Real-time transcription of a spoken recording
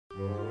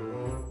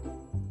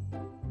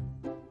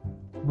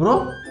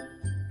Bro,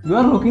 you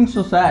are looking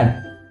so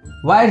sad.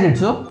 Why is it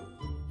so?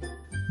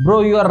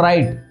 Bro, you are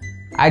right.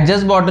 I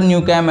just bought a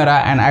new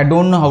camera and I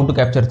don't know how to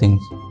capture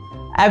things.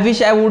 I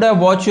wish I would have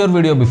watched your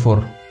video before.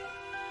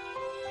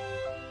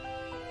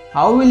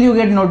 How will you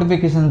get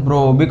notifications,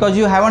 bro? Because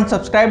you haven't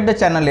subscribed the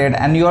channel yet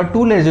and you are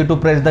too lazy to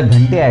press the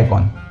ghanti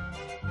icon.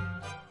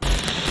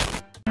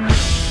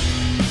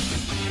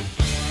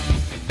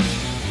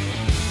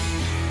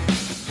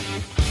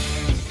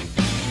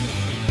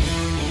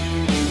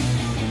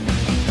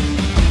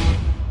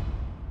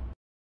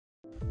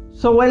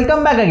 So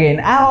welcome back again.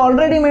 I have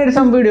already made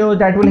some videos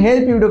that will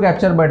help you to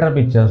capture better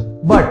pictures.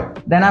 But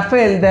then I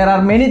felt there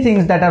are many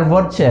things that are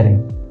worth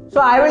sharing.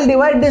 So I will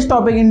divide this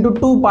topic into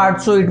two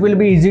parts so it will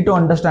be easy to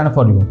understand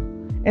for you.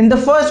 In the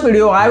first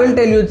video, I will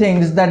tell you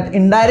things that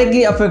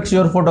indirectly affects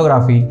your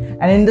photography.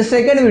 And in the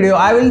second video,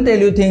 I will tell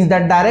you things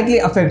that directly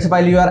affects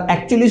while you are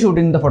actually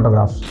shooting the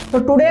photographs.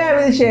 So today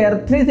I will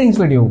share 3 things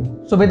with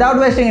you. So without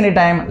wasting any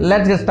time,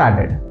 let's get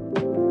started.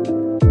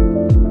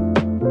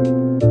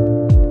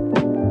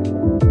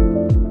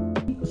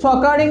 So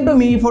according to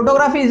me,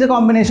 photography is a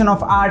combination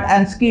of art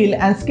and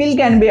skill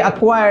can be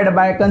acquired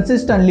by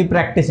consistently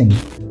practicing.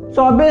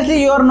 So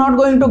obviously you are not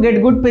going to get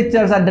good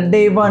pictures at the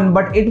day one,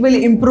 but it will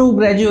improve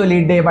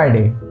gradually day by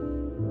day.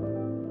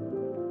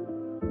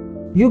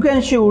 You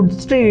can shoot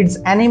streets,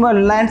 animal,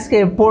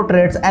 landscape,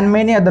 portraits and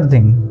many other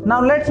things.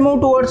 Now let's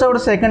move towards our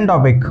second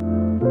topic.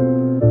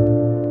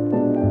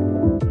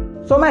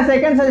 So my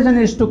second suggestion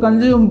is to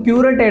consume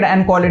curated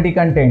and quality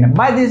content.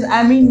 By this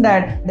I mean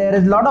that there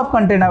is a lot of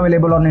content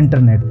available on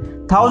internet.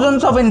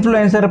 Thousands of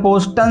influencers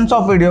post tons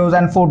of videos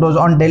and photos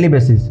on daily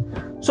basis.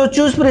 So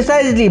choose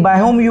precisely by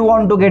whom you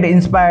want to get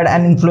inspired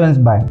and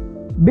influenced by.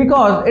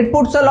 Because it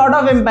puts a lot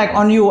of impact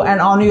on you and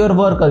on your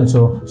work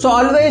also. So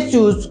always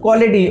choose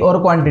quality or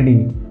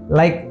quantity.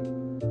 Like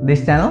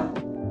this channel.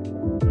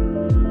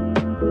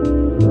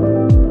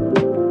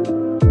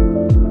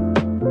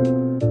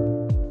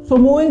 So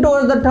moving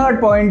towards the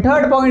third point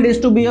is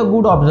to be a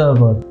good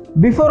observer.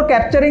 Before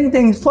capturing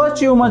things,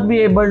 first you must be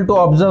able to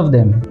observe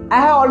them.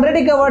 I have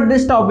already covered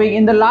this topic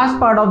in the last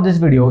part of this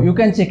video, you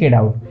can check it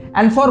out.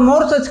 And for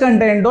more such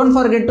content, don't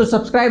forget to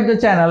subscribe the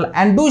channel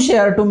and do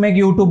share to make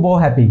YouTube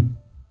more happy.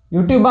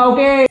 YouTube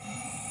okay?